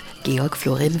Bauer und Georg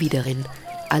Florian Wiederin.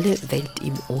 Alle Welt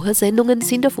im Ohr-Sendungen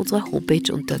sind auf unserer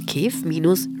Homepage unter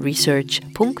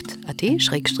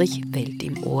kef-research.at/Welt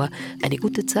im Ohr. Eine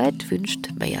gute Zeit wünscht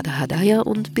Mayada Hadaya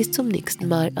und bis zum nächsten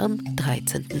Mal am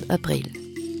 13. April.